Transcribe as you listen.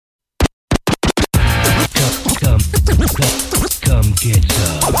Get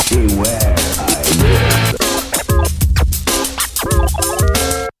some. Beware,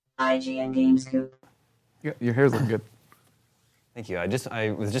 IGN Games Coop. Your hair's looking good. Thank you. I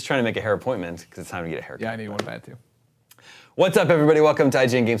was just trying to make a hair appointment because it's time to get a haircut. Yeah, I need one bad too. What's up, everybody? Welcome to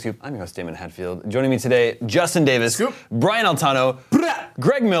IGN Games Scoop. I'm your host, Damon Hatfield. Joining me today, Justin Davis, Scoop. Brian Altano,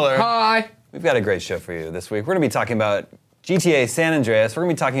 Greg Miller. Hi. We've got a great show for you this week. We're going to be talking about GTA San Andreas. We're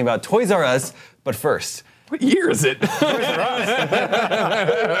going to be talking about Toys R Us. But first, What year is it? Talking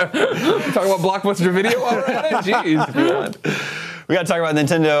about Blockbuster Video already? Jeez, if you want. we got to talk about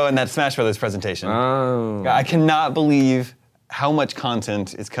Nintendo and that Smash Brothers presentation. Oh. I cannot believe how much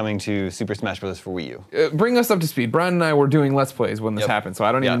content is coming to Super Smash Bros. For Wii U. Bring us up to speed. Brian and I were doing Let's Plays when this Yep. happened, so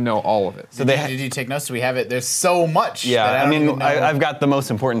I don't Yeah. even know all of it. So Did you take notes? Do we have it? There's so much. Yeah, that I don't even mean, know. I've got the most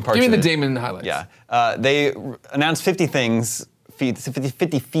important parts. Give me of the it. Damon highlights. Yeah, they announced 50 things,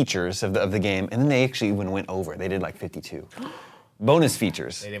 50 features of the game, and then they actually even went over. They did like 52 bonus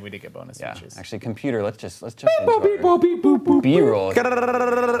features. We did get bonus Yeah, features. actually, computer. Let's jump into our B-roll.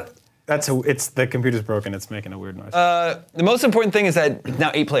 It's the computer's broken. It's making a weird noise. The most important thing is that it's now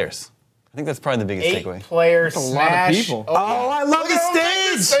 8 players. I think that's probably the biggest takeaway. 8-player a Smash. lot of people. Oh, I love the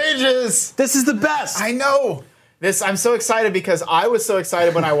stages. This is the best. I know. I'm so excited because I was so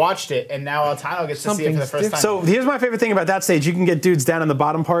excited when I watched it, and now Altano gets to see it for the first time. So here's my favorite thing about that stage. You can get dudes down in the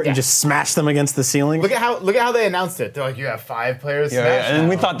bottom part and just smash them against the ceiling. look at how they announced it. They're like, you have 5 players. Yeah, Smash and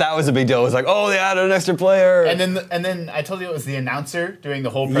we now. thought that was a big deal. It was like, oh, they added an extra player. And then I told you it was the announcer doing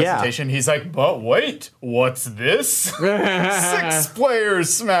the whole presentation. He's like, but wait, what's this? 6-player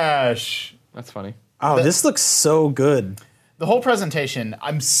Smash. That's funny. Oh, this looks so good. The whole presentation,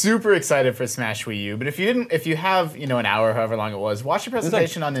 I'm super excited for Smash Wii U. But if you have an hour, however long it was, watch the It was like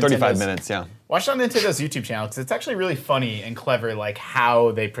presentation on Nintendo's 35 minutes, yeah. Watch it on Nintendo's YouTube channel because it's actually really funny and clever, like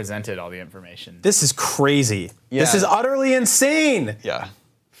how they presented all the information. This is crazy. Yeah. This is utterly insane. Yeah.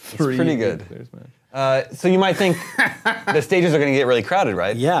 It's pretty good. Players, man. So you might think the stages are going to get really crowded,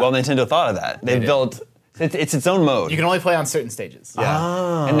 right? Yeah. Well, Nintendo thought of that. They've built, it's its own mode. You can only play on certain stages.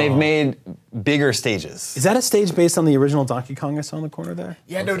 Yeah. And they've made bigger stages. Is that a stage based on the original Donkey Kong I saw in the corner there?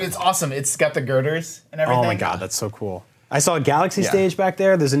 Yeah, dude, it's awesome. It's got the girders and everything. Oh my god, that's so cool. I saw a Galaxy Yeah. stage back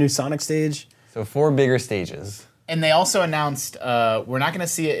there. There's a new Sonic stage. So 4 bigger stages. And they also announced we're not going to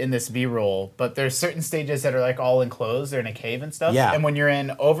see it in this B-roll, but there's certain stages that are like all enclosed. They're in a cave and stuff. Yeah. And when you're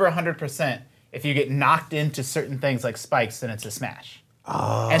in over 100%, if you get knocked into certain things like spikes, then it's a smash.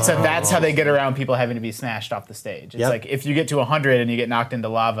 Oh. And so that's how they get around people having to be smashed off the stage. It's Yep. like if you get to 100 and you get knocked into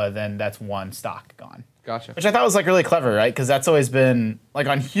lava, then that's 1 stock gone. Gotcha. Which I thought was like really clever, right? Because that's always been like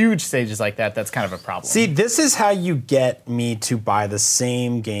on huge stages like that. That's kind of a problem. See, this is how you get me to buy the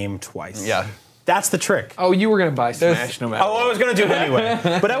same game twice. Yeah. That's the trick. Oh, you were going to buy Smash no matter Oh, I was gonna do it anyway,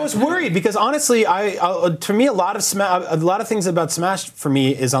 but I was worried because honestly, to me, a lot of things about Smash for me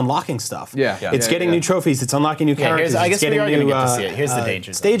is unlocking stuff. Yeah. It's getting new trophies, it's unlocking new characters, I it's guess we getting are gonna new get to see it. Here's the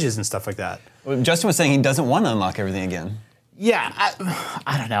danger, though. stages and stuff like that. Well, Justin was saying he doesn't want to unlock everything again. Yeah,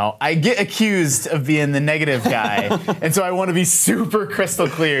 I don't know. I get accused of being the negative guy, and so I want to be super crystal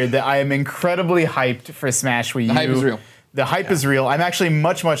clear that I am incredibly hyped for Smash Wii U. The hype is real. The hype is real. I'm actually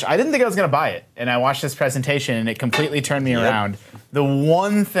much. I didn't think I was going to buy it, and I watched this presentation, and it completely turned me around. The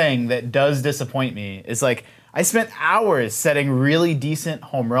one thing that does disappoint me is like I spent hours setting really decent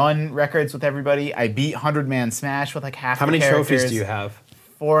home run records with everybody. I beat 100-man Smash with like half How the many characters. trophies do you have?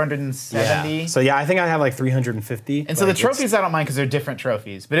 470. So yeah, I think I have like 350. And so the Like, trophies I don't mind because they're different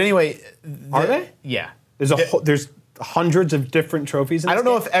trophies. But anyway, Are they? Yeah. there's hundreds of different trophies. I don't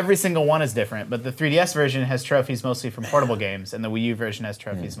know if every single one is different, but the 3DS version has trophies mostly from portable games, and the Wii U version has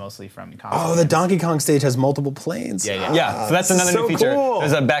trophies mostly from console. Oh, the games. Donkey Kong stage has multiple planes. Yeah. Yeah, so that's another so new feature. cool.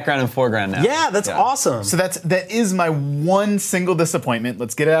 There's a background and foreground now. Yeah, that's awesome. So that is my one single disappointment.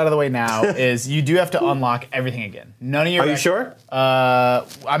 Let's get it out of the way now. Is you do have to unlock everything again. None of your. Are you sure?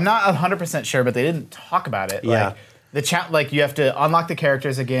 I'm not 100% sure, but they didn't talk about it. Yeah. Like, like you have to unlock the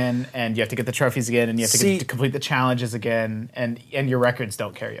characters again, and you have to get the trophies again, and you have to complete the challenges again, and your records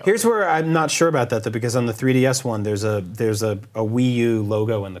don't carry over. Here's where I'm not sure about that though, because on the 3DS one, there's a Wii U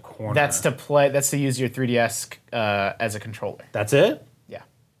logo in the corner. That's to play. That's to use your 3DS as a controller. That's it? Yeah,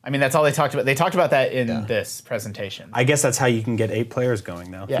 I mean that's all they talked about. They talked about that in this presentation. I guess that's how you can get 8 players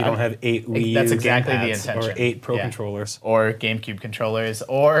going now. Yeah, if you don't have 8 Wii U that's exactly the gamepads intention. or 8 Pro Yeah. controllers. Or GameCube controllers,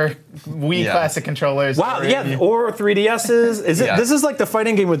 or Wii Classic controllers. Wow, or, yeah, or 3DSs. Is it? Yeah. This is like the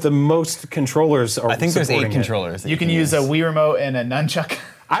fighting game with the most controllers. I think there's 8 supporting it. controllers. that You can use a Wii remote and a nunchuck.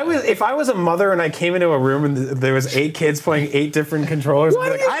 If I was a mother and I came into a room and there was 8 kids playing 8 different controllers, I'd be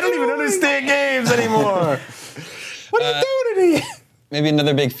like, I don't even understand games anymore. What are you doing to me? Maybe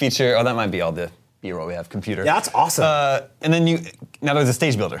another big feature. Oh, that might be all the B-roll we have computer. Yeah, that's awesome. And then now there's a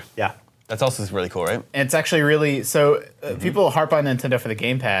stage builder. Yeah. That's also really cool, right? And it's actually really people harp on Nintendo for the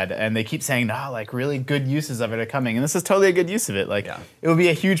gamepad, and they keep saying, "Nah, like really good uses of it are coming." And this is totally a good use of it. Like it would be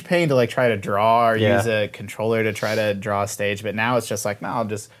a huge pain to like try to draw or use a controller to try to draw a stage, but now it's just like, no, I'll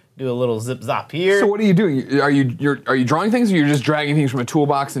just do a little zip zop here. So what are you doing? Are you drawing things, or you're just dragging things from a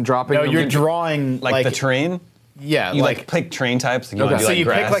toolbox and dropping? No, them you're into- drawing Like the terrain. Yeah, You like pick terrain types. Like you wanna do, so like, you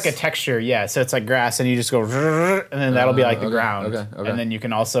grass. pick like a texture, yeah. So it's like grass, and you just go, and then that'll be like the okay, ground. okay. And then you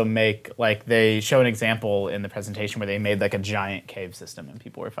can also make like they show an example in the presentation where they made like a giant cave system, and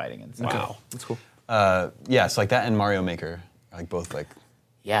people were fighting inside. Wow. That's cool. Yeah, so like that and Mario Maker, are, like both like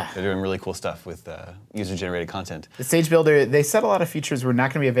Yeah. they're doing really cool stuff with user-generated content. The Stage Builder, they said a lot of features were not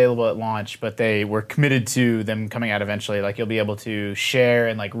going to be available at launch, but they were committed to them coming out eventually. Like you'll be able to share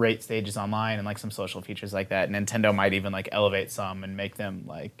and like rate stages online and like some social features like that. Nintendo might even like elevate some and make them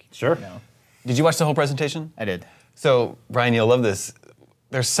like Sure. You know, Did you watch the whole presentation? I did. So Brian, you'll love this.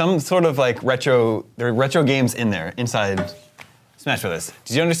 There's some sort of like retro games in there inside Smash Brothers.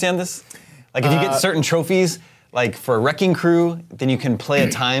 Did you understand this? Like if you get certain trophies. Like for Wrecking Crew, then you can play a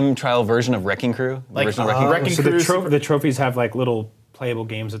time trial version of Wrecking Crew. The Like, version of Wrecking Crew. Wrecking So Crew the trophies have like little playable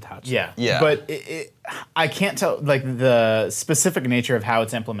games attached. Yeah. Yeah. But I can't tell, like, the specific nature of how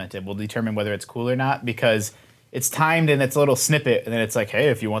it's implemented will determine whether it's cool or not, because it's timed and it's a little snippet, and then it's like, hey,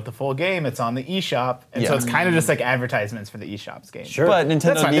 if you want the full game, it's on the eShop. And so Yeah. it's kind of just like advertisements for the eShop's game. Sure. But That's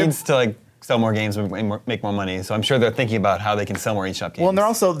Nintendo fine. needs to like sell more games and make more money. So I'm sure they're thinking about how they can sell more eShop games. Well,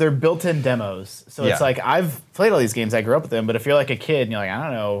 and they're built-in demos. So Yeah. it's like, I've played all these games, I grew up with them, but if you're like a kid and you're like, I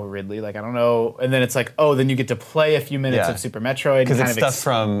don't know, Ridley, like, I don't know. And then it's like, oh, then you get to play a few minutes Yeah. of Super Metroid. because and it's kind of stuff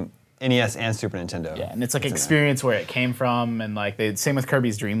from NES and Super Nintendo. Yeah, and it's like in there. experience where it came from, and like same with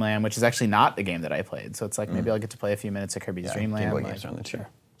Kirby's Dream Land, which is actually not the game that I played. So it's like maybe I'll get to play a few minutes of Kirby's Yeah, Dream Game Land. Boy like- games are on the chair.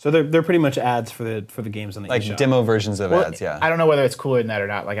 So they're pretty much ads for the games on the Like eShop. demo versions of Well, ads, yeah. I don't know whether it's cooler than that or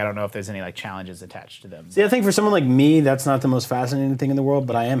not. Like I don't know if there's any like challenges attached to them. See, I think for someone like me, that's not the most fascinating thing in the world,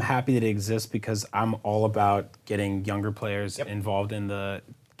 but I am happy that it exists because I'm all about getting younger players involved in the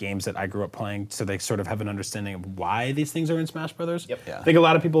games that I grew up playing, so they sort of have an understanding of why these things are in Smash Brothers. Yep. Yeah. I think a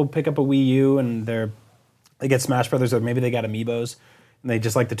lot of people pick up a Wii U and they get Smash Brothers, or maybe they got Amiibos, and they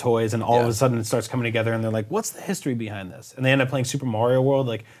just like the toys, and all of Yeah. a sudden it starts coming together, and they're like, "What's the history behind this?" And they end up playing Super Mario World.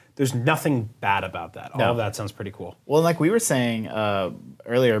 Like, there's nothing bad about that. All No. of that sounds pretty cool. Well, like we were saying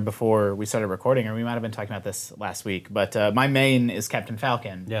earlier before we started recording, or we might have been talking about this last week, but my main is Captain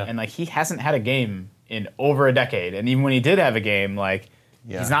Falcon. Yeah. And like he hasn't had a game in over a decade. And even when he did have a game, like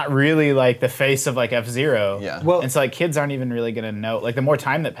Yeah. he's not really like the face of like F-Zero. Yeah. Well- and so like kids aren't even really gonna know. Like the more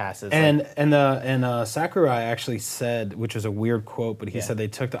time that passes. And Sakurai actually said, which was a weird quote, but he said they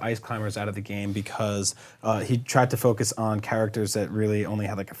took the Ice Climbers out of the game because he tried to focus on characters that really only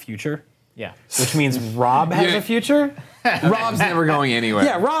had like a future, yeah. which means Rob has Yeah. a future. Rob's never going anywhere.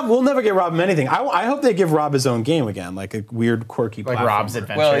 Yeah, Rob. We'll never get Rob in anything. I hope they give Rob his own game again, like a weird, quirky. Like platformer. Rob's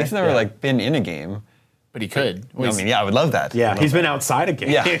Adventure. Well, he's never Yeah. like been in a game. But he could. I mean, yeah, I would love that. Yeah, I'd he's love been outside a game.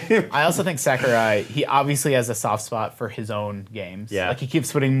 Yeah. I also think Sakurai, he obviously has a soft spot for his own games. Yeah. Like he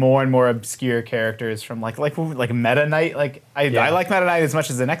keeps putting more and more obscure characters from like Meta Knight. Like I like Meta Knight as much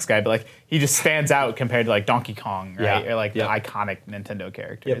as the next guy, but like he just stands out compared to like Donkey Kong, right? Yeah. Or like Yep. the iconic Nintendo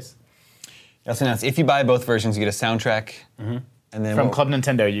characters. Also announced if you buy both versions, you get a soundtrack, and then From Club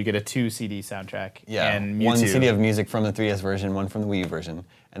Nintendo, you get a 2 CD soundtrack. yeah, And Mewtwo one CD of music from the 3DS version, one from the Wii U version,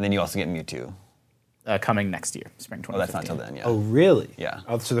 and then you also get Mewtwo. coming next year, spring 2015. Oh, that's not till then, yeah. Oh, really? Yeah.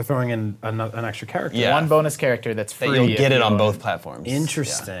 Oh, so they're throwing in an extra character. Yeah. One bonus character that's free. That you'll if get it you on own both platforms.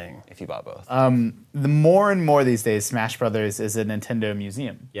 Interesting. Yeah, if you bought both. The more and more these days, Smash Brothers is a Nintendo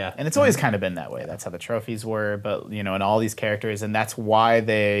museum. Yeah. And it's always kind of been that way. That's how the trophies were, but you know, and all these characters, and that's why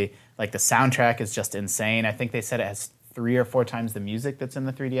they like the soundtrack is just insane. I think they said it has 3 or 4 times the music that's in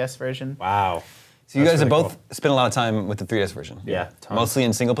the 3DS version. Wow. so you that's guys have really both spent a lot of time with the 3DS version. Yeah, tons. Mostly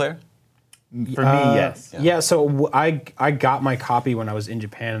in single player? For me, yes. Yeah. So I got my copy when I was in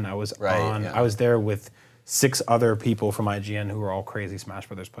Japan, and I was Right, yeah. I was there with 6 other people from IGN who were all crazy Smash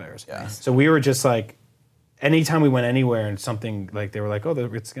Brothers players. Yeah. So we were just like, anytime we went anywhere and something like they were like, oh,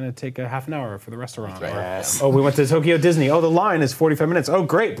 it's gonna take a half an hour for the restaurant. Right. Or, Yes. oh, we went to Tokyo Disney. Oh, the line is 45 minutes. Oh,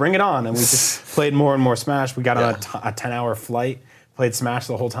 great, bring it on. And we just played more and more Smash. We got on a 10-hour flight, played Smash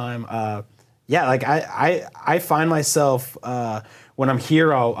the whole time. Yeah, like I find myself when I'm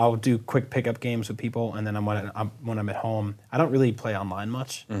here, I'll do quick pickup games with people, and then when I'm at home, I don't really play online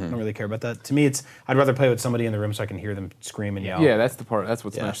much. I don't really care about that. To me, I'd rather play with somebody in the room so I can hear them scream and yell. Yeah, that's the part. That's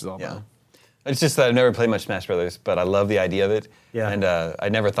what Smash is all Yeah. about. It's just that I've never played much Smash Brothers, but I love the idea of it. Yeah. And I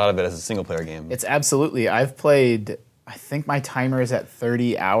never thought of it as a single player game. It's absolutely. I've played I think my timer is at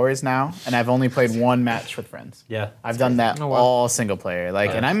 30 hours now, and I've only played one match with friends. Yeah. I've done that Oh, wow. all single player.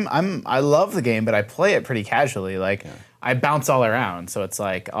 Like, and I love the game, but I play it pretty casually. Like, I bounce all around, so it's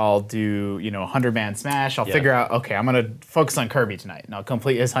like I'll do 100-man smash. I'll figure out, okay, I'm gonna focus on Kirby tonight, and I'll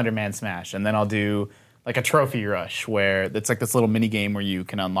complete his 100-man smash, and then I'll do like a trophy rush where it's like this little mini game where you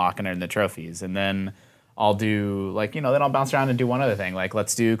can unlock and earn the trophies, and then I'll do then I'll bounce around and do one other thing, like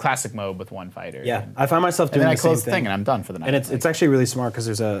let's do classic mode with one fighter. Yeah, I find myself And doing then I the close same the thing and I'm done for the night. And it's actually really smart because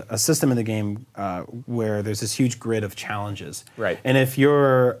there's a system in the game where there's this huge grid of challenges. Right. And if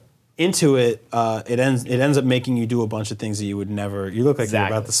you're into it, it ends up making you do a bunch of things that you would never. You look like Exactly.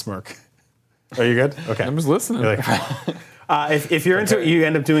 you're about to smirk. Are you good? Okay. I'm just listening. You're like, if you're into it, you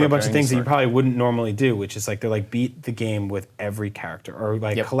end up doing a bunch of preparing things that you smirk. probably wouldn't normally do, which is like they're like beat the game with every character, or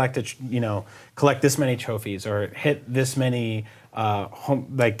like Yep. collect this many trophies, or hit this many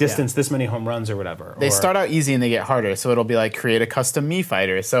distance this many home runs or whatever. They or, start out easy and they get harder. So it'll be like create a custom Mii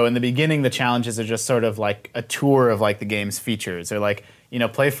fighter. So in the beginning, the challenges are just sort of like a tour of like the game's features. Or like,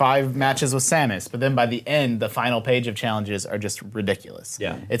 play 5 matches with Samus. But then by the end, the final page of challenges are just ridiculous.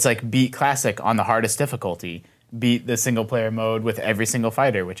 Yeah. It's like beat Classic on the hardest difficulty. Beat the single player mode with every single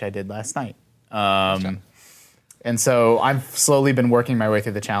fighter, which I did last night. And so I've slowly been working my way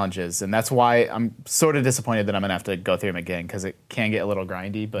through the challenges, and that's why I'm sort of disappointed that I'm gonna have to go through them again because it can get a little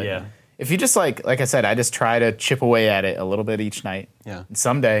grindy. But Yeah. if you just like I said, I just try to chip away at it a little bit each night. Yeah. And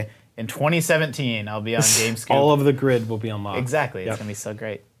someday in 2017, I'll be on GameScoop. all of the grid will be unlocked. Exactly. Yep. It's gonna be so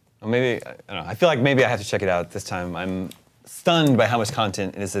great. Well, maybe I don't know. I feel like maybe I have to check it out this time. I'm stunned by how much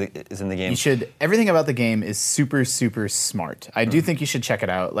content is in the game. You should. Everything about the game is super, super smart. I do think you should check it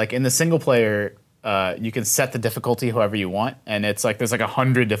out. Like in the single player, you can set the difficulty however you want, and it's like there's like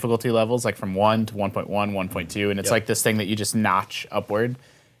 100 difficulty levels, like from 1 to 1.1, 1.2, and it's like this thing that you just notch upward.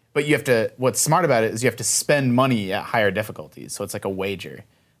 But you have to. What's smart about it is you have to spend money at higher difficulties. So it's like a wager.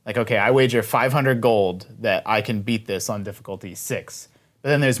 Like, okay, I wager 500 gold that I can beat this on difficulty 6. But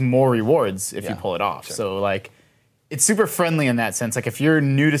then there's more rewards if you pull it off. So like. It's super friendly in that sense. Like if you're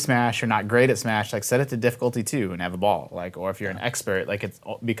new to Smash or not great at Smash, like set it to difficulty 2 and have a ball. Like, or if you're an expert, like it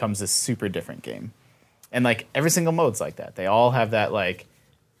becomes this super different game. And like every single mode's like that. They all have that like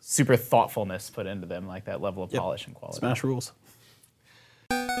super thoughtfulness put into them, like that level of polish and quality. Smash rules.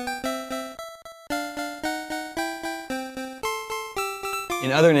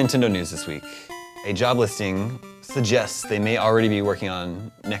 In other Nintendo news this week, a job listing suggests they may already be working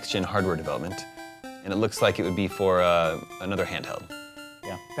on next-gen hardware development, and it looks like it would be for another handheld.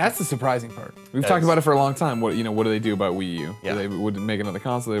 Yeah. That's the surprising part. We've That talked is- about it for a long time. What do they do about Wii U? Yeah. They would make another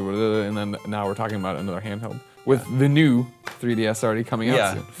console, and then now we're talking about another handheld with the new 3DS already coming out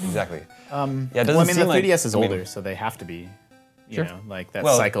Yeah, soon. exactly. Yeah, it doesn't Well, I mean, seem the 3DS is I mean, older, so they have to be, Sure. like that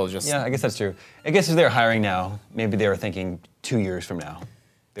well, cycle just. Yeah, I guess that's true. I guess if they're hiring now, maybe they were thinking 2 years from now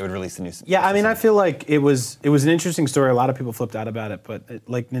they would release the new. Yeah, I mean, I system. feel like it was an interesting story. A lot of people flipped out about it, but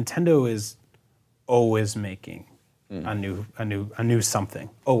like Nintendo is always making a new something.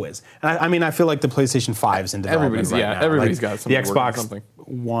 Always. And I mean, I feel like the PlayStation 5 is in development Everybody's- right yeah, now. everybody's Like, got something the working on Xbox something.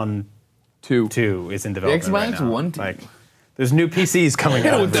 1, Two. 2 is in development Xbox right now. One, 2. Like, there's new PCs coming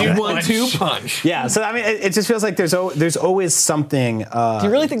out. of it. 1-2 punch. Yeah, so I mean, it just feels like there's always something. Do you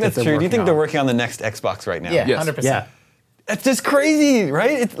really think that's true? Do you think they're working working on the next Xbox right now? Yeah, Yes. 100%. Yeah. That's just crazy, right?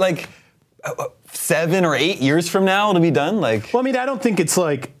 It's like 7 or 8 years from now it'll be done. Like, Well, I mean, I don't think it's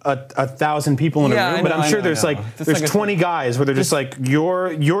like a 1,000 people in Yeah, a room, I but know, I'm I sure know, there's I know. like Just there's like a- 20 guys where they're just like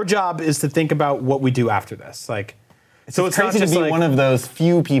your job is to think about what we do after this. Like, so it's not crazy to just be like one of those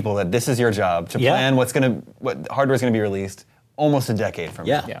few people that this is your job to Yeah. plan what hardware is going to be released almost a decade from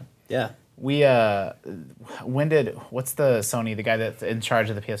now. Yeah. yeah. We what's the Sony, the guy that's in charge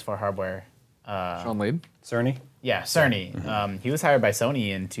of the PS4 hardware? Sean Lade. Cerny. Yeah, Cerny. He was hired by Sony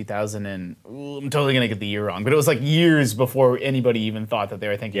in 2000 and I'm totally gonna get the year wrong, but it was like years before anybody even thought that they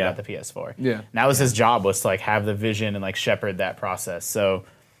were thinking Yeah. about the PS4. Yeah. And that was his job, was to like have the vision and like shepherd that process. So,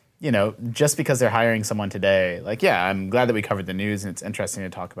 just because they're hiring someone today, like, yeah, I'm glad that we covered the news and it's interesting to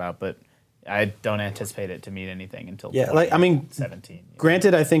talk about, but I don't anticipate it to mean anything until Yeah, like, I mean, 2017.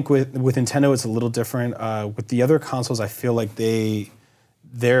 Granted, I think with Nintendo it's a little different. With the other consoles, I feel like they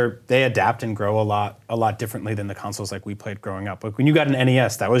adapt and grow a lot differently than the consoles like we played growing up. Like when you got an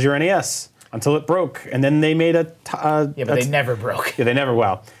NES, that was your NES until it broke, and then they made Yeah, but they never broke. Yeah, they never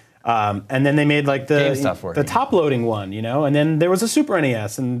will. And then they made like Game stuff the working. top loading one, and then there was a Super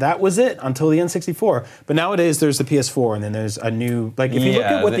NES, and that was it until the N64. But nowadays there's the PS4, and then there's a new, like if you look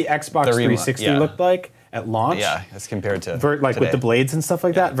Yeah, at what the- the Xbox the 360 yeah. looked like at launch, Yeah, as compared to like today. with the blades and stuff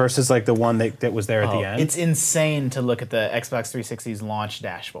like that, versus like the one that was there at the end. It's insane to look at the Xbox 360's launch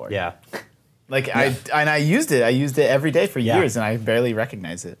dashboard. yeah. Like I used it. I used it every day for Yeah. years, and I barely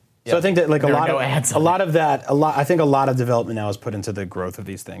recognize it. So I think that like There are no ads a on lot of that, I think a lot of development now is put into the growth of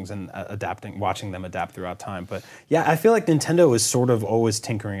these things and watching them adapt throughout time. But yeah, I feel like Nintendo is sort of always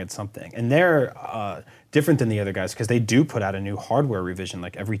tinkering at something, and they're different than the other guys because they do put out a new hardware revision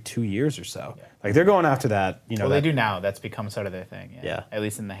like every 2 years or so. Like they're going after that. You know, Well, they that- do now. That's become sort of their thing. Yeah. At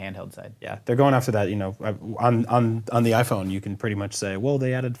least in the handheld side. Yeah, they're going after that. You know, on the iPhone, you can pretty much say, well,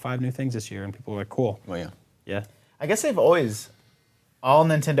 they added 5 new things this year, and people are like, cool. Well, yeah. Yeah. I guess they've always, all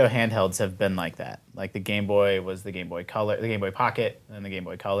Nintendo handhelds have been like that. Like the Game Boy was the Game Boy Color, the Game Boy Pocket, and then the Game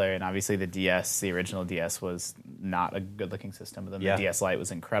Boy Color, and obviously the DS, the original DS was not a good-looking system. But then Yeah. the DS Lite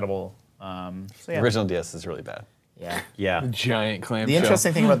was incredible. So The yeah. original DS is really bad. Yeah. Yeah. Giant clamshell. The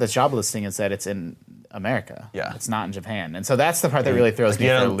interesting thing about this job listing is that it's in America. Yeah. It's not in Japan, and so that's the part that really throws me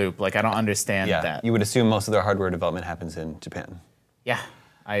you for a don't- loop. Like I don't understand Yeah. that. You would assume most of their hardware development happens in Japan. Yeah,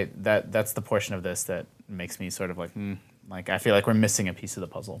 that's the portion of this that makes me sort of like, like I feel like we're missing a piece of the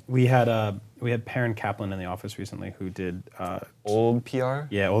puzzle. We had Perrin Kaplan in the office recently who did Old PR?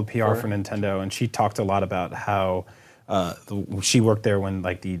 old PR for Nintendo, and she talked a lot about how she worked there when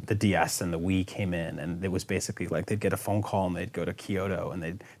like the DS and the Wii came in, and it was basically like they'd get a phone call and they'd go to Kyoto and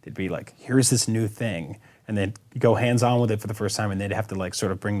they'd be like, here's this new thing, and they'd go hands on with it for the first time, and they'd have to like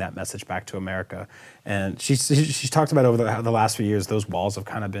sort of bring that message back to America. And she's talked about over the last few years, those walls have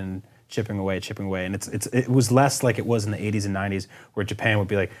kind of been chipping away, and it was less like it was in the 80s and 90s where Japan would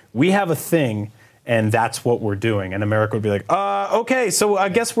be like, we have a thing, and that's what we're doing. And America would be like, okay, so I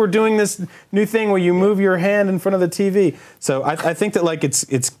guess we're doing this new thing where you move your hand in front of the TV. So I think that like it's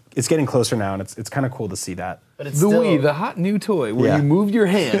getting closer now, and it's kind of cool to see that. But it's The still, Wii, the hot new toy where Yeah. you move your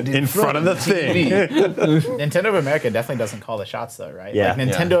hand In front of the thing. Nintendo of America definitely doesn't call the shots though, right? Yeah. Like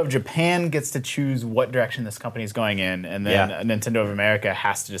Nintendo of Japan gets to choose what direction this company is going in, and then Yeah. Nintendo of America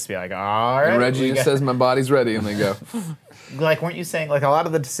has to just be like, all right. And Reggie we just got-" says, my body's ready, and they go. like, weren't you saying like a lot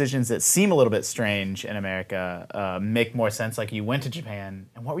of the decisions that seem a little bit strange in America make more sense? Like you went to Japan,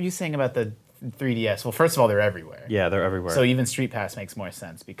 and what were you saying about the 3DS? Well, first of all, they're everywhere. Yeah, they're everywhere. So even Street Pass makes more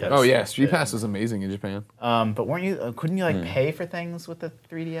sense because. Oh yeah, Street Pass is amazing in Japan. But weren't you? Couldn't you like pay for things with the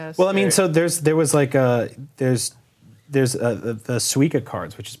 3DS? Well, I mean, Or- so there was like there's the Suica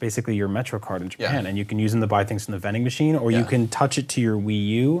cards, which is basically your Metro card in Japan, Yeah. and you can use them to buy things from the vending machine, or you Yeah. can touch it to your Wii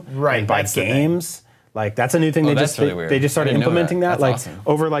U Right, and buy that's the thing. games. Like that's a new thing. Oh, they that's just really they, weird. they just started I didn't know implementing that. that, That's like awesome.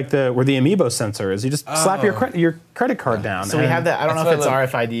 over like where the Amiibo sensor is. You just slap your credit card down. So we and- have that. I don't know That's if it's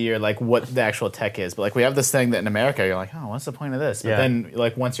what I RFID or like what the actual tech is, but like we have this thing that in America you're like, oh, what's the point of this? But Yeah. then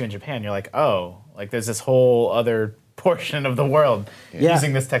like once you're in Japan, you're like, oh, like there's this whole other portion of the world Yeah.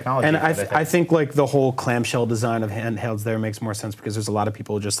 using this technology. And for their I things. think like the whole clamshell design of handhelds there makes more sense because there's a lot of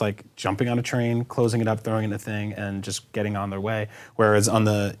people just like jumping on a train, closing it up, throwing it in a thing, and just getting on their way. Whereas on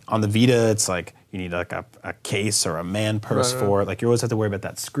the Vita, it's like you need like a case or a man purse Right, for it. Like you always have to worry about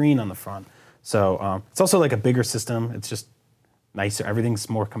that screen on the front. So it's also like a bigger system. It's just nicer. Everything's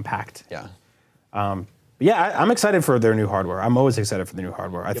more compact. Yeah. But yeah, I'm excited for their new hardware. I'm always excited for the new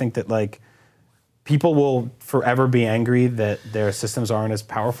hardware. I think that like people will forever be angry that their systems aren't as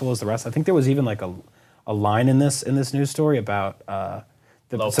powerful as the rest. I think there was even like a line in this news story about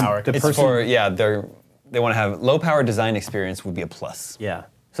the Low power. The It's person, for, yeah, they want to have low power design experience would be a plus. yeah.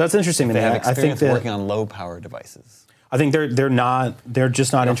 So that's interesting to They me. have I think experience that working on low power devices. I think they're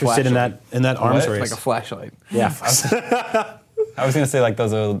just not Like a interested in flashlight. that arms What? race. Like a flashlight. Yeah. I was gonna say like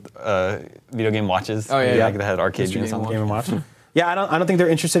those old video game watches. Oh, yeah, yeah. Like that had arcade Mr. games Game on them. Game and Watch. Yeah, I don't think they're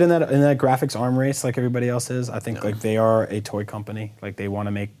interested in that graphics arm race like everybody else is. I think like they are a toy company. Like they want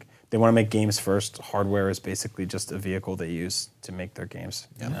to make games first. Hardware is basically just a vehicle they use to make their games,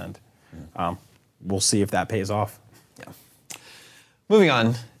 and we'll see if that pays off. Yeah. Moving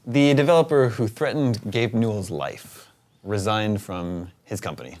on, the developer who threatened Gabe Newell's life resigned from his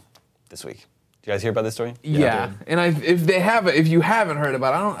company this week. Did you guys hear about this story? Yeah, and if you haven't heard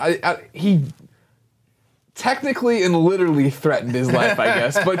about it, he technically and literally threatened his life, I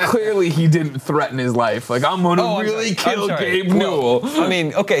guess, but clearly he didn't threaten his life. Like I'm gonna Oh, I'm really sorry. kill I'm sorry. Gabe Newell. I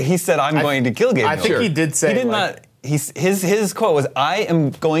mean, okay, he said I'm going to kill Gabe I Newell. think he did say He did like, not. His quote was, "I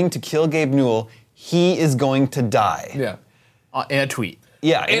am going to kill Gabe Newell. He is going to die." Yeah, in a tweet.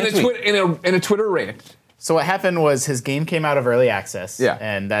 Yeah. in a Twitter rant. So what happened was his game came out of early access. Yeah.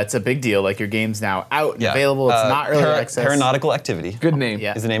 And that's a big deal. Like your game's now out and Yeah. available. It's not early access. Aeronautical Activity. Good name.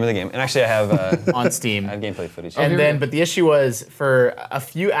 Yeah. Is the name of the game. And actually, I have on Steam. I have gameplay footage. And here then, we go. but the issue was for a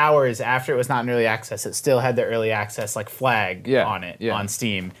few hours after it was not in early access, it still had the early access like flag Yeah, on it yeah. on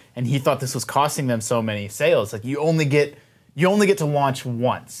Steam, and he thought this was costing them so many sales. Like you only get to launch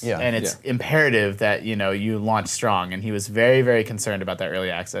once, Yeah, and it's imperative that you launch strong. And he was very, very concerned about that early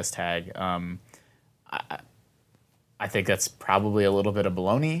access tag. I think that's probably a little bit of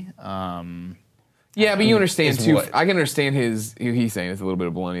baloney. Yeah, but you understand Is too. what? I can understand he's saying it's a little bit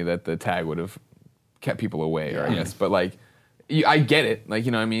of baloney that the tag would have kept people away, or I guess. But like, I get it. Like,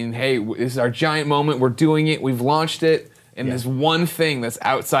 you know what I mean? Hey, this is our giant moment. We're doing it. We've launched it. And there's one thing that's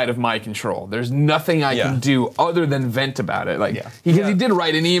outside of my control. There's nothing I can do other than vent about it. Like, because he did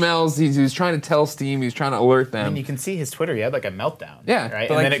write in emails. He was trying to tell Steam. He was trying to alert them. And you can see his Twitter. He had like a meltdown. Yeah, Right. but And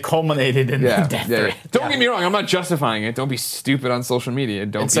like- then it culminated in death threat. Don't get me wrong. I'm not justifying it. Don't be stupid on social media.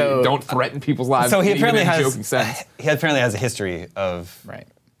 so- don't threaten people's lives. So he even apparently in a has joking sense. he apparently has a history of Right.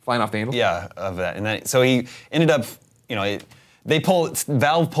 Flying off the handle. of that, and then so he ended up,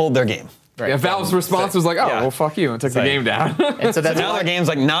 Valve pulled their game. Right. Yeah, Valve's response was like, "Oh, Yeah. well, fuck you," and took the like- game down. And so that's Now why, their game's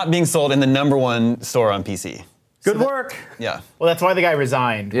like not being sold in the #1 store on PC. Good work. Yeah, well, that's why the guy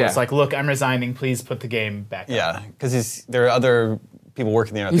resigned. Yeah. It's like, look, I'm resigning. Please put the game back up. yeah, because there are other people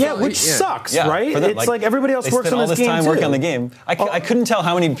working there. Yeah, which sucks, Yeah, right? for them, It's like everybody else they works spent on all this this game time too. working on the game. I couldn't tell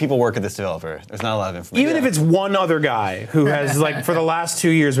how many people work at this developer. There's not a lot of information. Even if it's one other guy who has like for the last 2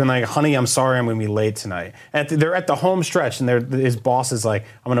 years been like, "Honey, I'm sorry, I'm going to be late tonight." And they're at the home stretch, and his boss is like,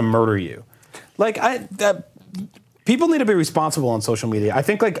 "I'm going to murder you." Like people need to be responsible on social media. I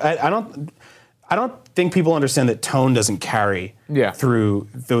think like I don't think people understand that tone doesn't carry through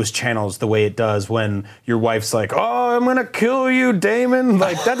those channels the way it does when your wife's like, "Oh, I'm gonna kill you, Damon."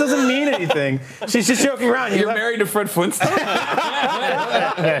 Like that doesn't mean anything. She's just joking around. You're married to Fred Flintstone.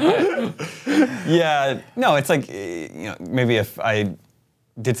 Yeah, no, it's like maybe if I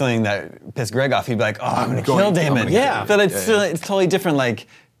did something that pissed Greg off, he'd be like, "Oh, I'm gonna kill Damon." Yeah. but it's totally different. Like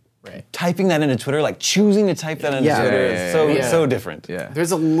typing that into Twitter, like choosing to type that into Twitter is so different. Yeah.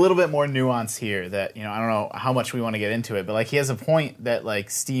 There's a little bit more nuance here that, I don't know how much we want to get into it, but like he has a point that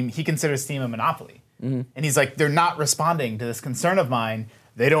like Steam, he considers Steam a monopoly. And he's like, they're not responding to this concern of mine.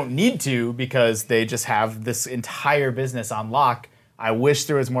 They don't need to because they just have this entire business on lock. I wish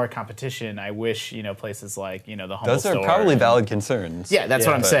there was more competition. I wish, places like, the Humble Those are Store probably and- valid concerns. Yeah, that's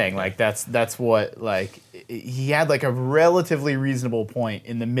what I'm but- saying. Like that's what like he had like a relatively reasonable point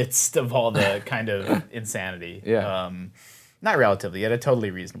in the midst of all the kind of insanity. Yeah. Not relatively, he had a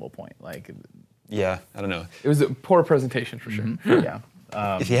totally reasonable point. Like Yeah, I don't know. It was a poor presentation for sure. yeah.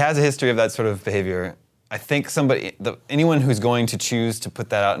 If he has a history of that sort of behavior, I think anyone who's going to choose to put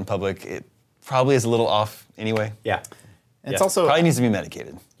that out in public, it probably is a little off anyway. Yeah. It's also Probably needs to be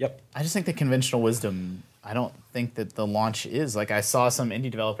medicated. Yep. I just think the conventional wisdom, I don't think that the launch is like I saw some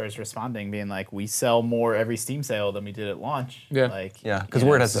indie developers responding being like, we sell more every Steam sale than we did at launch. Yeah. Like Yeah, because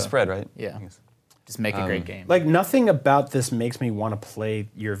word has to spread, right? Yeah. Just make a great game. Like nothing about this makes me want to play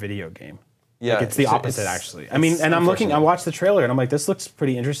your video game. Yeah, Like, it's the opposite actually. I mean, and I watched the trailer and I'm like, this looks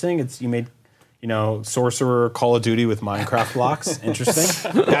pretty interesting. You made, Sorcerer Call of Duty with Minecraft blocks.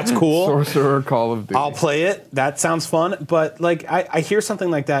 Interesting. That's cool. Sorcerer Call of Duty. I'll play it. That sounds fun. But like, I hear something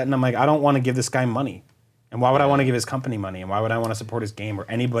like that and I'm like, I don't want to give this guy money. And why would I want to give his company money? And why would I want to support his game or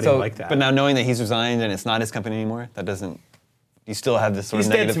anybody like that? But now knowing that he's resigned and it's not his company anymore, that doesn't. You still have this sort he's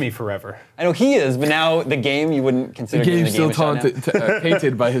of dead negative. to me forever. I know he is, but now the game you wouldn't consider the giving game's the game still a shot now.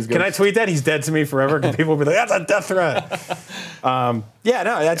 tainted by his. Can I tweet that? He's dead to me forever. Because people will be like, that's a death threat.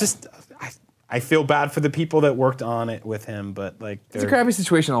 I feel bad for the people that worked on it with him, but like It's a crappy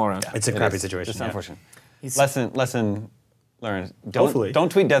situation all around. It's a crappy situation. It's yeah. unfortunate. Lesson learned. Hopefully. Don't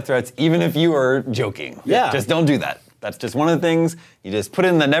tweet death threats, even if you are joking. Yeah. Just don't do that. That's just one of the things you just put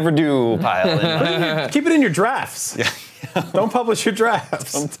in the never do pile. And Keep it in your drafts. Don't publish your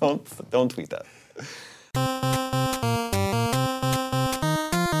drafts. don't tweet that.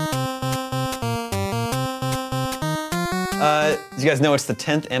 Do you guys know it's the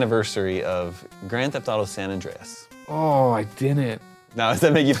 10th anniversary of Grand Theft Auto San Andreas? Oh, I didn't. Now, does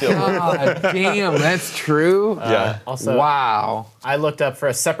that make you feel? God damn, that's true. Yeah. Also, Wow. I looked up for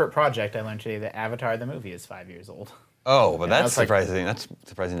a separate project. I learned today that Avatar the movie is 5 years old. Oh, but that's that's like- surprising. That's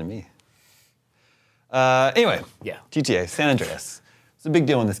surprising to me. Anyway, Yeah. GTA San Andreas. It's a big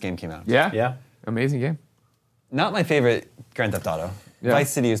deal when this game came out. Yeah. Yeah. Amazing game. Not my favorite Grand Theft Auto. Yeah.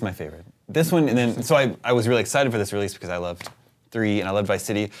 Vice City is my favorite. This one, and then so I was really excited for this release because I loved 3 and I loved Vice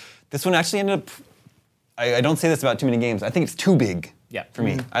City. This one actually ended up. I don't say this about too many games. I think it's too big. Yeah. For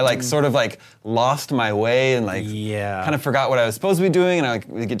me, I sort of lost my way and kind of forgot what I was supposed to be doing, and I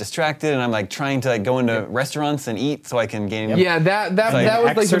would get distracted, and I'm trying to go into restaurants and eat so I can gain. Yeah, that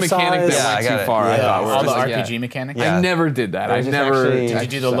was the mechanic exercise. that Yeah, I went got too it. far. I Yeah. thought. where All it the was like, RPG mechanics. Yeah. I never did that. It I was just never. actually- Did you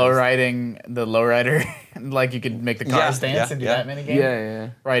do the low riding, the lowrider Like you could make the cars dance and do that minigame. Yeah.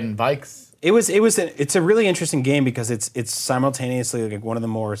 Riding bikes. It's a really interesting game because it's simultaneously like one of the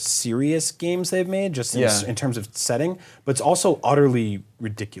more serious games they've made, just in terms of setting, but it's also utterly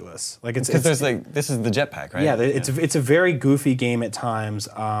ridiculous. Like because there's like this is the jetpack, right? Yeah, it's a very goofy game at times.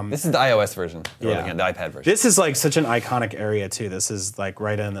 This is the iOS version. The iPad version. This is like such an iconic area too. This is like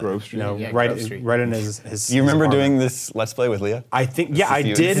right in the Grove Street. right Grove in his. Do you remember apartment. doing this Let's Play with Leah? I think I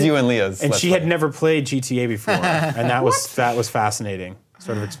did. This is you and Leah's. And Let's she Play. had never played GTA before, and that was fascinating.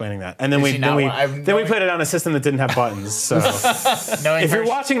 Sort of explaining that, and then we played it on a system that didn't have buttons. So if you're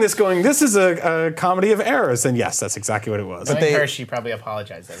watching this, going, "This is a comedy of errors," then yes, that's exactly what it was. Knowing her, she probably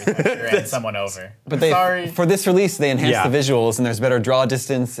apologized every time she ran someone over. But sorry. For this release, they enhanced the visuals, and there's better draw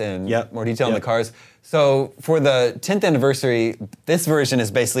distance and more detail in the cars. So for the 10th anniversary, this version is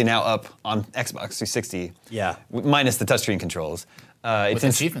basically now up on Xbox 360. Yeah. Minus the touchscreen controls. It's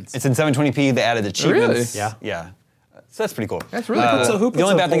achievements. It's in 720p. They added achievements. Really? Yeah. So that's pretty cool. That's really cool. So who The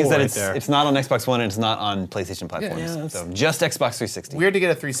only puts a bad thing is poll that right it's there? not on Xbox One and it's not on PlayStation platforms. Yeah, so just Xbox 360. Weird to get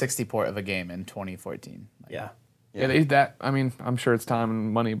a 360 port of a game in 2014. Yeah. I mean, I'm sure it's time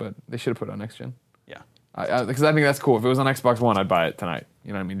and money, but they should have put it on next gen. Yeah. Because I think that's cool. If it was on Xbox One, I'd buy it tonight.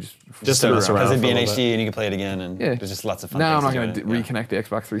 You know what I mean? Just to mess around. Because it'd be in for a little HD and you can play it again and there's just lots of fun Now I'm things not to going do to in it. reconnect the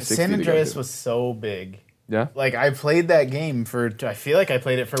Xbox 360. San to go Andreas do it. was so big. Yeah. Like I played that game I feel like I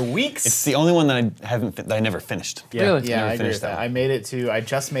played it for weeks. It's the only one that I never finished. Really? Yeah, never I agree finished with that. that one. I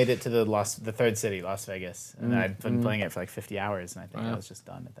just made it to the third city, Las Vegas, and I'd been playing it for like 50 hours, and I think I was just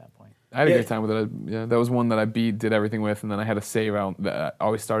done at that point. I had a good time with it. That was one that I did everything with, and then I had a save out that I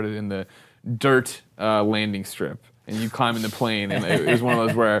always started in the dirt landing strip. And you climb in the plane, and it was one of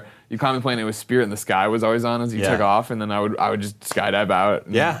those where you climb the plane. It was Spirit in the Sky was always on as you took off, and then I would just skydive out,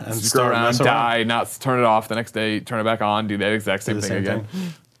 and and just start go around, messing die, not turn it off the next day, turn it back on, do that exact same thing again.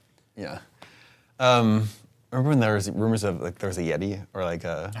 Yeah. Remember when there was rumors of like there was a Yeti or like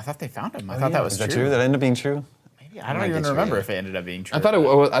a? I thought they found him. I thought that was Is true. that true? That ended up being true? Maybe. I don't might even be true, remember yeah. if it ended up being true.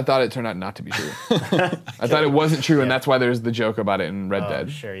 I thought it turned out not to be true. I thought it wasn't true, and that's why there's the joke about it in Red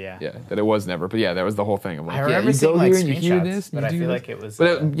Dead. Sure, yeah. Yeah, that it was never. But yeah, that was the whole thing of like, I remember you seeing go like here and you hear screenshots, this, but you I do feel this. like it was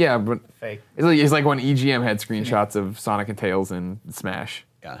But but fake. it's like when EGM had screenshots of Sonic and Tails and Smash,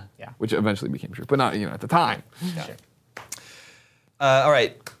 Yeah. Yeah. which eventually became true, but not at the time. Sure. All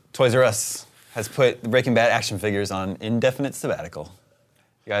right. Toys R Us has put the Breaking Bad action figures on indefinite sabbatical.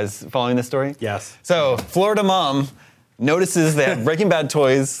 You guys following this story? Yes. So Florida mom notices they have Breaking Bad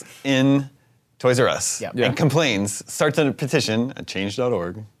toys in Toys R Us Yep. Yeah. and complains, starts a petition at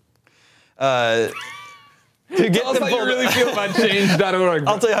change.org. To get Tell us them how you pulled- really feel about change.org.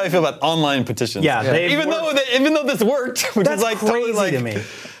 I'll tell you how I feel about online petitions. Yeah, they've Even though this worked, which That's is like crazy totally like to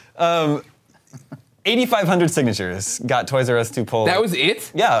me. 8,500 signatures got Toys R Us to pull. That was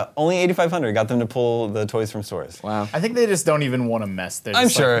it? Yeah, only 8,500 got them to pull the toys from stores. Wow. I think they just don't even want to mess. They're I'm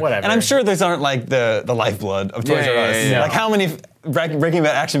just like, sure, whatever. and I'm sure those aren't like the lifeblood of Toys Yeah, R Us. yeah, yeah. Like how many Breaking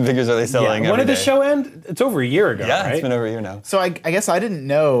Bad action figures are they selling? When every did the day? show end? It's over a year ago, Yeah, right? it's been over a year now. So I guess I didn't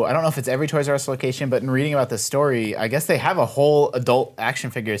know. I don't know if it's every Toys R Us location, but in reading about this story, I guess they have a whole adult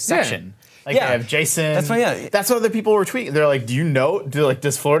action figures section. Like Yeah. they have Jason. That's why, yeah. That's what other people were tweeting. They're like,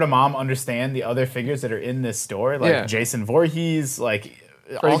 does Florida Mom understand the other figures that are in this store? Like Yeah. Jason Voorhees, like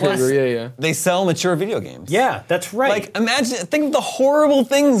Freddy all this. Krueger, yeah. They sell mature video games. Yeah, that's right. Like think of the horrible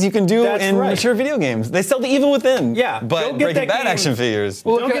things you can do That's in right. mature video games. They sell the Evil Within. Yeah, but don't get Breaking that Bad game. action figures.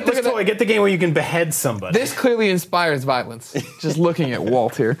 Well, don't look get at- this look at toy. Get the game where you can behead somebody. This clearly inspires violence. Just looking at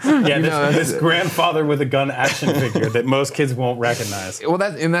Walt here. yeah, You know, this grandfather with a gun action figure that most kids won't recognize. Well,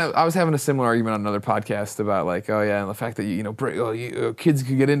 I was having a similar argument on another podcast about like, oh yeah, and the fact that kids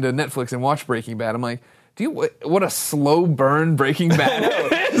could get into Netflix and watch Breaking Bad. I'm like, what a slow burn Breaking Bad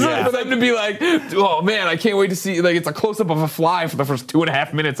is for them to be like, oh man, I can't wait to see. Like, it's a close up of a fly for the first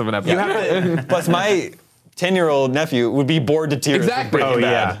 2.5 minutes of an episode. Plus, my 10-year-old nephew would be bored to tears. with Exactly. Breaking Oh,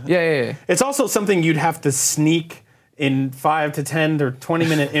 Bad. Yeah. It's also something you'd have to sneak in 5 to 10 or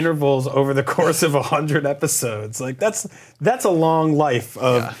 20-minute intervals over the course of 100 episodes. Like that's a long life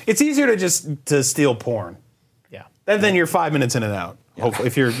of. Yeah. It's easier to steal porn, Yeah. and then you're 5 minutes in and out. Hopefully,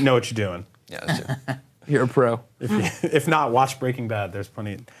 if you know what you're doing. Yeah, that's true. You're a pro. If not, watch Breaking Bad. There's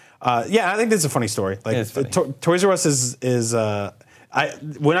plenty. I think this is a funny story. Like It is funny. Toys R Us is.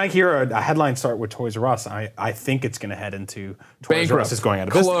 When I hear a headline start with Toys R Us, I think it's going to head into Toys R Bankrupt. Us is going out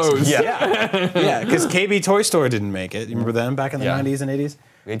of Closed. business. Yeah. Yeah, because KB Toy Store didn't make it. You remember them back in the 90s and 80s?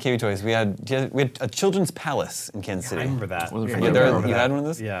 We had KB Toys. We had a children's palace in Kansas City. I remember that. Wasn't Yeah, familiar I with remember You that. had one of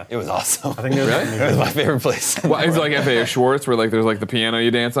those? Yeah. It was awesome. I think it was It was my favorite place. Well, it's like FAO Schwartz, where like there's like the piano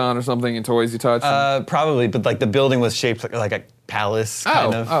you dance on or something, and toys you touch. Probably, but like the building was shaped like a palace,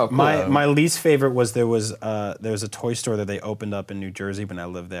 kind of. oh, cool. My least favorite was there was a toy store that they opened up in New Jersey when I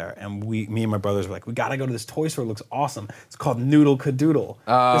lived there, and me and my brothers were like, we gotta go to this toy store. It looks awesome. It's called Noodle Cadoodle.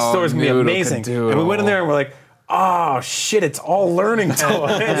 This store's gonna be Noodle amazing. Cadoodle. And we went in there and we're like, oh shit, it's all learning toys.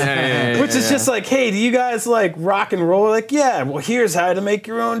 yeah, Which is just like, hey, do you guys like rock and roll? We're like, yeah. Well, here's how to make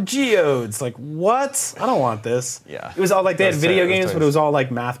your own geodes. Like, what? I don't want this. Yeah. It was all like they had Those video toys. games, but it was all like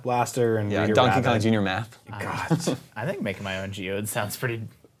Math Blaster and Yeah, Reader Donkey Rabbit. Kong Junior Math. God. I think making my own geode sounds pretty.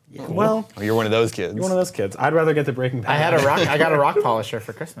 Well, Oh, you're one of those kids. you're one of those kids. I'd rather get the Breaking Bad. I got a rock polisher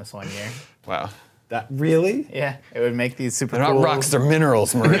for Christmas one year. Wow. That really? Yeah, it would make these super They're cool. not rocks, they're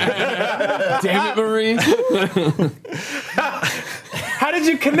minerals, Marie. Damn it, Marie. How did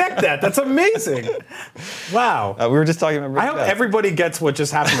you connect that? That's amazing. Wow. We were just talking about I Breaking hope Bad. everybody gets what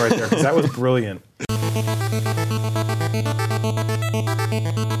just happened right there because that was brilliant.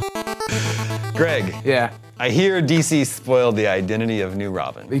 Greg, Yeah, I hear DC spoiled the identity of New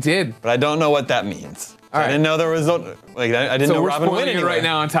Robin, they did. but I don't know what that means. All I right. didn't know there was I didn't So know we're Robin went spoiling it anywhere. right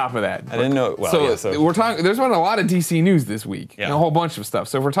now. On top of that, I didn't know. Well, so, yeah, so we're talking. There's been a lot of DC news this week, Yeah. and a whole bunch of stuff.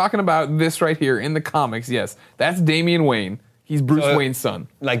 So if we're talking about this right here in the comics, yes, that's Damian Wayne. He's Bruce So, Wayne's son.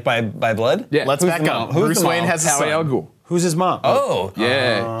 like by blood. Yeah. Let's Who's back the up. mom? Who's Bruce the Wayne mom? has a Talia al son. Ghul. Who's his mom? Oh,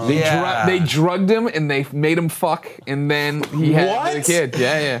 Yeah, yeah. they drugged him and they made him fuck, and then he had What? the kid.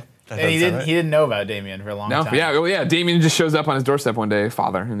 Yeah. And he didn't know about Damien for a long No, time. yeah. Damien just shows up on his doorstep one day,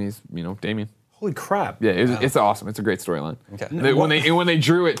 father, and he's Damien. Holy crap. Yeah, it's awesome. It's a great storyline. Okay. When they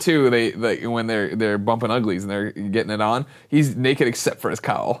drew it too, they like when they're bumping uglies and they're getting it on, he's naked except for his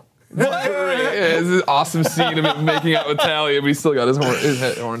cowl. What? Yeah, it's an awesome scene of him making out with Talia, but he's still got his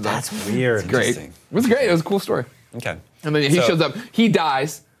horns on. That's weird. Great. Interesting. It was great. It was a cool story. Okay. And then he So- shows up. He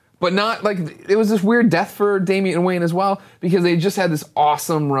dies, but not like it was this weird death for Damian Wayne as well because they just had this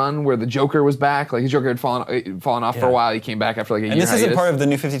awesome run where the Joker was back. Like the Joker had fallen off for a while. He came back after like a year. And this isn't hiatus. part of the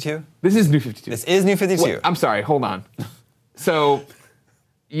New 52. This is New 52. This is New 52. Wait, I'm sorry. Hold on. So,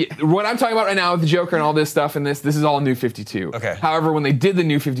 what I'm talking about right now with the Joker and all this stuff and this is all New 52. Okay. However, when they did the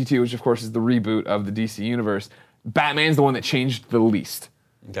New 52, which of course is the reboot of the DC universe, Batman's the one that changed the least.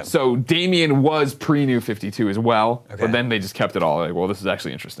 Okay. So Damian was pre-New 52 as well, Okay. but then they just kept it all. Like, well, this is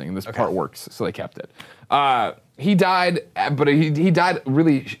actually interesting, and this part works, so they kept it. He died, but he died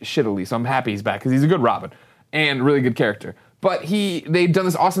really shittily. So I'm happy he's back because he's a good Robin and really good character. But they've done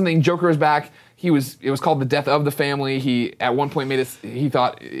this awesome thing. Joker is back. It was called the death of the family. He at one point made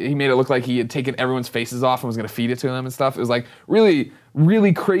it look like he had taken everyone's faces off and was going to feed it to them and stuff. It was like really,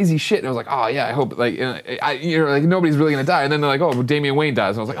 really crazy shit. And I was like, oh yeah, I hope like like nobody's really going to die. And then they're like, oh, well, Damian Wayne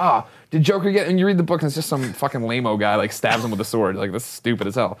dies. And I was like, oh, did Joker get? And you read the book and it's just some fucking lame-o guy like stabs him with a sword. Like that's stupid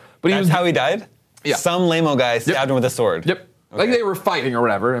as hell. But That's how he died? Yeah. Some lame-o guy stabbed him with a sword. Yep. Like they were fighting or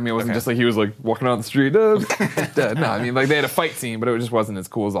whatever. I mean, it wasn't just like he was like walking down the street. Dead. No, I mean like they had a fight scene, but it just wasn't as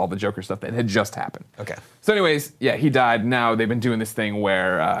cool as all the Joker stuff that had just happened. Okay. So, anyways, yeah, he died. Now they've been doing this thing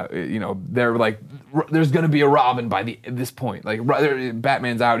where they're like, there's gonna be a Robin by this point. Like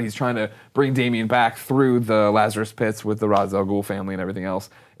Batman's out. He's trying to bring Damian back through the Lazarus Pits with the Ra's al Ghul family and everything else.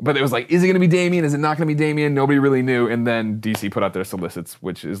 But it was like, is it gonna be Damian? Is it not gonna be Damian? Nobody really knew. And then DC put out their solicits,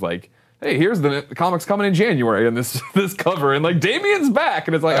 which is like, hey, here's the comics coming in January and this cover, and like Damian's back,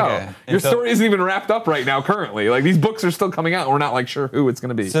 and it's like, Okay. oh, And your so- story isn't even wrapped up right now currently. Like these books are still coming out, and we're not like sure who it's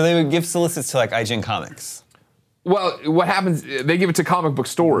gonna be. So they would give solicits to like IGN Comics. Well, what happens? They give it to comic book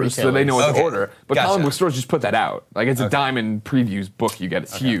stores so they know what Okay. to order. But Gotcha. comic book stores just put that out. Like it's a Diamond Previews book you get.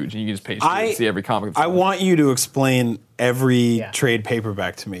 It's huge, and you can just page through it and see every comic. I want you to explain every Yeah. trade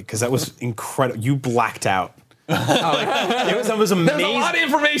paperback to me because that was incredible. You blacked out. It was amazing. There's a lot of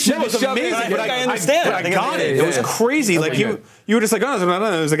information. It was to shove in. amazing. I think I understand. But I I think got I it. did. It was crazy. Like Okay, you were just like, oh,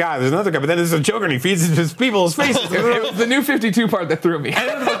 there's a guy, there's another guy, but then there's a Joker and he feeds his people's faces. It was the New 52 part that threw me.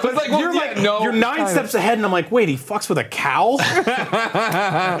 It's like, well, You're yeah, like, no, you're 9 steps ahead, and I'm like, wait, he fucks with a cow?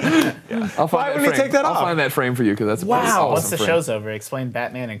 I'll find Why that would he frame. take that I'll off? find that frame for you because that's a Wow. pretty awesome Once the frame. show's over, explain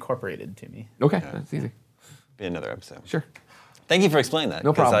Batman Incorporated to me. Okay, that's easy. Be another episode. Sure, Thank you for explaining that.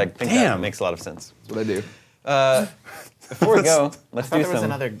 No 'cause problem. I think that Damn. makes a lot of sense. that's what I do. Before we go, let's I thought do there was some.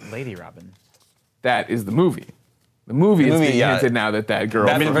 another Lady Robin. That is the movie. The movie is movie, being yeah. hinted now that girl,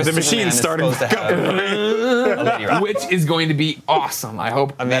 Batman versus the machine's Superman is starting supposed to have a Lady Robin. which is going to be awesome. I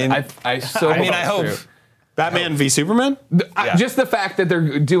hope. I mean- I so. I mean, hope I it's hope. true. Batman v Superman? Yeah. Just the fact that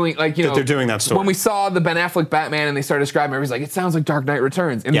they're doing like you know they're doing that story. When we saw the Ben Affleck Batman and they started describing, everybody's like, it sounds like Dark Knight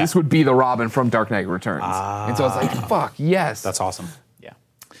Returns, and Yeah. this would be the Robin from Dark Knight Returns. And so it's like, fuck yes. That's awesome. Yeah.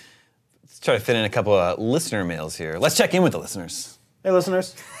 try to fit in a couple of listener mails here. Let's check in with the listeners. Hey,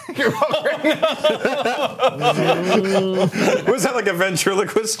 listeners. Was that like a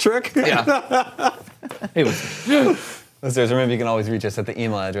ventriloquist trick? Yeah. Hey, listen. Listeners, remember you can always reach us at the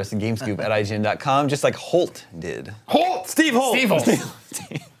email address gamescoop@ign.com, just like Holt did. Holt! Steve Holt. Steve Holt.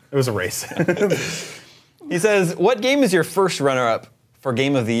 It was a race. He says, what game is your first runner-up for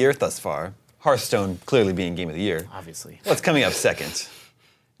Game of the Year thus far? Hearthstone clearly being Game of the Year. Obviously. What's coming up second?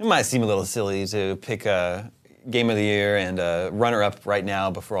 It might seem a little silly to pick a Game of the Year and a runner-up right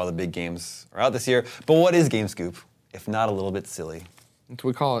now before all the big games are out this year, but what is Game Scoop, if not a little bit silly? That's what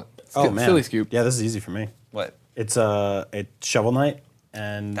we call it. Oh, man. Silly Scoop. Yeah, this is easy for me. What? It's Shovel Knight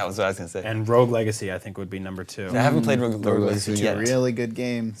and That was what I was going to say. and Rogue Legacy, I think, would be number 2. I haven't played Rogue Legacy Legacy yet. Really good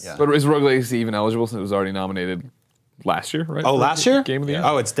games. Yeah. But is Rogue Legacy even eligible since it was already nominated last year, right? Oh, For last year? Game of the Year?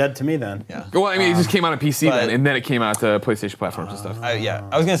 Oh, it's dead to me then. Yeah. Well, I mean, it just came out on PC but- then, and then it came out to PlayStation platforms and stuff. Yeah,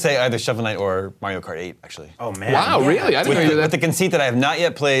 I was going to say either Shovel Knight or Mario Kart 8, actually. Oh, man. Wow, really? I didn't know you were With the that. conceit that I have not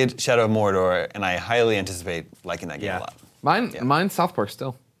yet played Shadow of Mordor, and I highly anticipate liking that game Yeah. a lot. Mine's South Park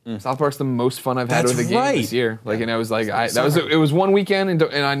still. South Park's the most fun I've had That's with a game right. this year. Like, and I was like, it was one weekend, and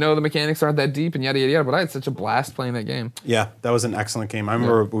I know the mechanics aren't that deep, and yada yada yada. But I had such a blast playing that game. Yeah, that was an excellent game. I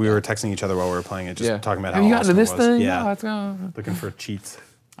remember we were texting each other while we were playing it, just talking about Have how you gotten to awesome this it was. thing? Yeah, Oh, let's go. looking for cheats.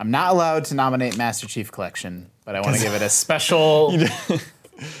 I'm not allowed to nominate Master Chief Collection, but I want to give it a special.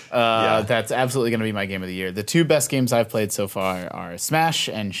 That's absolutely going to be my game of the year. The 2 best games I've played so far are Smash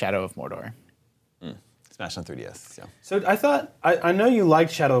and Shadow of Mordor. Smash on 3DS. Yeah. So I thought, I know you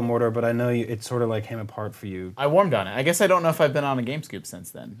liked Shadow of Mordor, but I know it sort of like came apart for you. I warmed on it. I guess I don't know if I've been on a Game Scoop since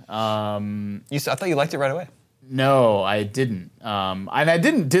then. I thought you liked it right away. No, I didn't. And I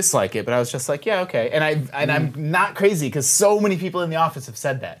didn't dislike it, but I was just like, yeah, okay. And I'm not crazy because so many people in the office have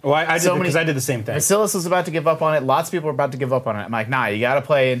said that. Well, I did So because many- I did the same thing. Basilis was about to give up on it. Lots of people were about to give up on it. I'm like, nah, you got to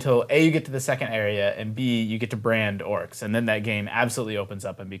play until A, you get to the second area, and B, you get to brand orcs. And then that game absolutely opens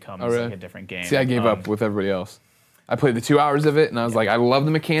up and becomes really? like a different game. See, I gave up with everybody else. I played the 2 hours of it, and I was like, I love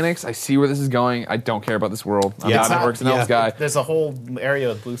the mechanics. I see where this is going. I don't care about this world. I'm Yeah, not it's an not- Orcs and Elves guy. There's a whole area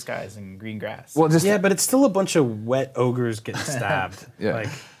with blue skies and green grass. Well, just Yeah, but it's still a bunch of wet ogres getting stabbed. Yeah. Like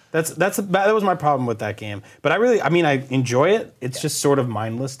that was my problem with that game. But I enjoy it. It's just sort of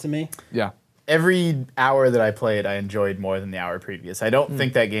mindless to me. yeah. Every hour that I played, I enjoyed more than the hour previous. I don't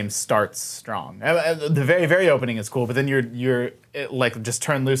think that game starts strong. The very, very opening is cool, but then you're like just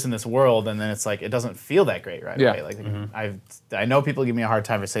turned loose in this world, and then it's like it doesn't feel that great right Yeah. away. Like I know people give me a hard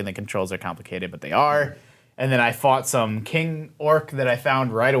time for saying the controls are complicated, but they are. And then I fought some king orc that I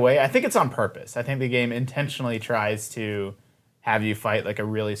found right away. I think it's on purpose. I think the game intentionally tries to have you fight like a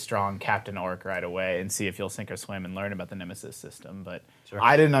really strong captain orc right away and see if you'll sink or swim and learn about the nemesis system. But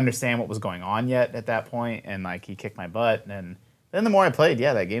I didn't understand what was going on yet at that point, and like he kicked my butt. And then the more I played,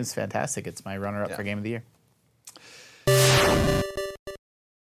 that game's fantastic. It's my runner-up for Game of the Year.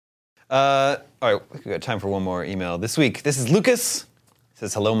 All right, we got time for one more email this week. This is Lucas. He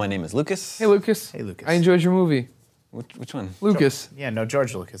says, hello, my name is Lucas. Hey, Lucas. Hey, Lucas. I enjoyed your movie. Which one? Lucas. Yeah, no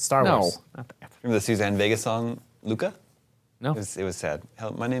George Lucas, Star No. Wars. Remember the Suzanne Vega song, Luca? No. It was sad.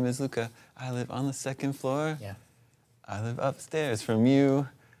 Hello, my name is Luca. I live on the 2nd floor. Yeah. I live upstairs from you.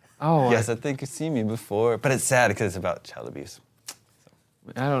 Oh, Yes, I think you've seen me before. But it's sad because it's about child abuse.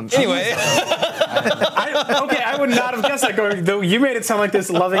 I don't. Anyway, I would not have guessed that. Going, though, you made it sound like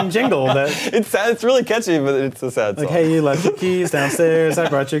this loving jingle that, it's sad. It's really catchy, but it's a sad song. like, hey, you left your keys downstairs. I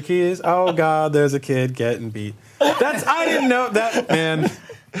brought your keys. Oh God, there's a kid getting beat. I didn't know that, man.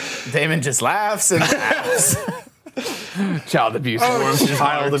 Damon just laughs and laughs. Child abuse. warms your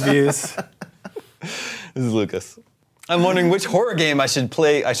Child heart. abuse. This is Lucas. I'm wondering which horror game I should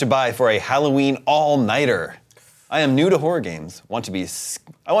buy for a Halloween all-nighter. I am new to horror games. I want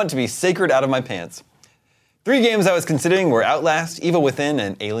to be sacred out of my pants. 3 games I was considering were Outlast, Evil Within,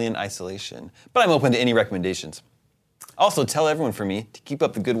 and Alien Isolation. But I'm open to any recommendations. Also, tell everyone for me to keep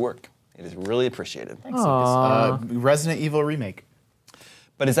up the good work. It is really appreciated. Resident Evil remake.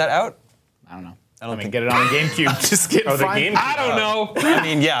 But is that out? I don't know. I don't think- get it on the GameCube. Just get Oh, the fine. GameCube. I don't know. I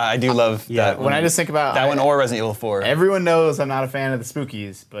mean, yeah, I do love that one. When I just think about that one or Resident Evil 4. everyone knows I'm not a fan of the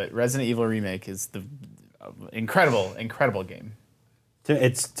spookies, but Resident Evil remake is the incredible game.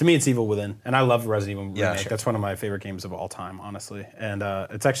 To me, it's Evil Within, and I love Resident Evil Yeah, Remake. sure. That's one of my favorite games of all time, honestly. And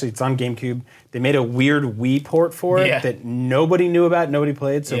it's on GameCube. They made a weird Wii port for it Yeah. that nobody knew about, nobody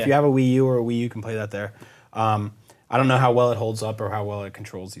played. So if Yeah. you have a Wii U or a Wii, you can play that there. I don't know how well it holds up or how well it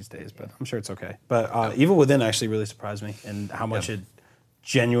controls these days, but I'm sure it's okay. But Evil Within actually really surprised me and how much it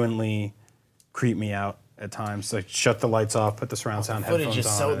genuinely creeped me out. at times. Like shut the lights off, put the surround sound Footage headphones is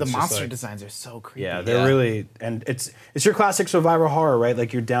on. so. and The it's just monster like- designs are so creepy. Yeah, they're Yeah. really, and it's your classic survival horror, right?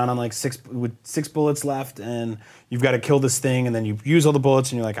 Like you're down on like 6 bullets left, and you've got to kill this thing, and then you use all the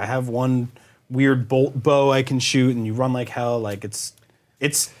bullets, and you're like, I have one weird bow I can shoot, and you run like hell. Like it's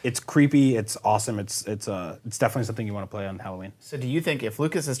creepy. It's awesome. It's definitely something you want to play on Halloween. So do you think if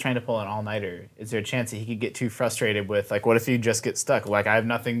Lucas is trying to pull an all-nighter, is there a chance that he could get too frustrated with, like, what if you just get stuck? Like, I have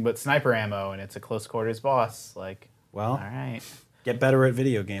nothing but sniper ammo, and it's a close quarters boss. Like, Well, all right. get better at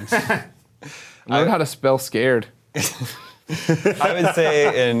video games. Learn how to spell scared. I would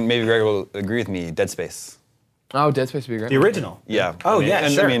say, and maybe Greg will agree with me, Dead Space. Oh, Dead Space would be great. The original. Yeah. Oh, I mean, yeah,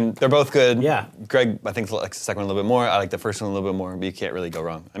 and, sure. I mean, they're both good. Yeah. Greg, I think, likes the second one a little bit more. I like the first one a little bit more, but you can't really go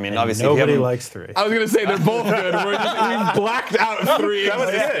wrong. I mean, obviously, if you Nobody haven't- likes 3. I was gonna say they're both good. We blacked out 3. That was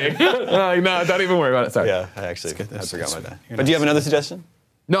it. No, don't even worry about it. Sorry. Yeah, I forgot That's about sweet. that. You're But do you have nice. another suggestion?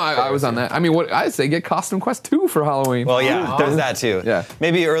 No, I was on that. I mean, what I'd say get Costume Quest 2 for Halloween. Well, yeah, there's that too. Yeah.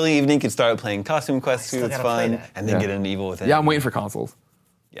 Maybe early evening could start playing Costume Quest 2. still It's gotta play fun, that. and then Yeah. get into Evil Within. Yeah, I'm waiting for consoles.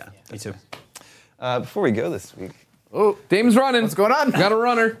 Yeah, Me too. before we go this week, Oh, Dame's running. what's going on? Got a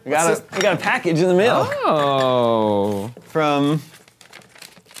runner. we got a package in the mail Oh. from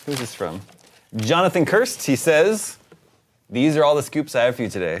who's this from? Jonathan Kirst. He says, "These are all the scoops I have for you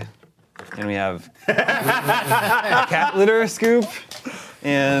today." And we have a cat litter scoop,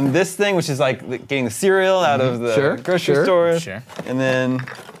 and this thing, which is like getting the cereal out of the Sure, grocery sure. store. Sure. And then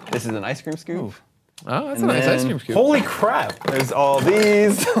this is an ice cream scoop. Oh, that's And a nice ice then- cream scoop. Holy crap! There's all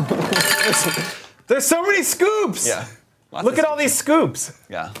these. There's so many scoops. Yeah. Lots Look of at all these scoops.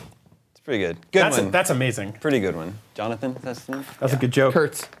 Yeah. It's pretty good. Good one. That's amazing. Pretty good one. Jonathan, that's the name? That's a good joke.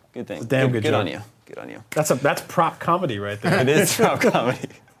 Kurtz. Good thing. a damn good Good joke. on you. Good on you. That's prop comedy right there. It is about comedy.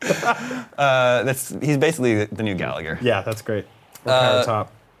 He's basically the new Gallagher. Yeah, that's great. Or Carrot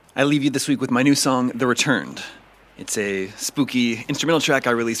Top. I leave you this week with my new song, The Returned. It's a spooky instrumental track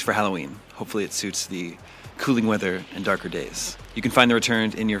I released for Halloween. Hopefully it suits the cooling weather and darker days. You can find The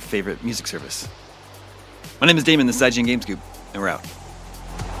Returned in your favorite music service. My name is Damon, this is IGN Game Scoop, and we're out.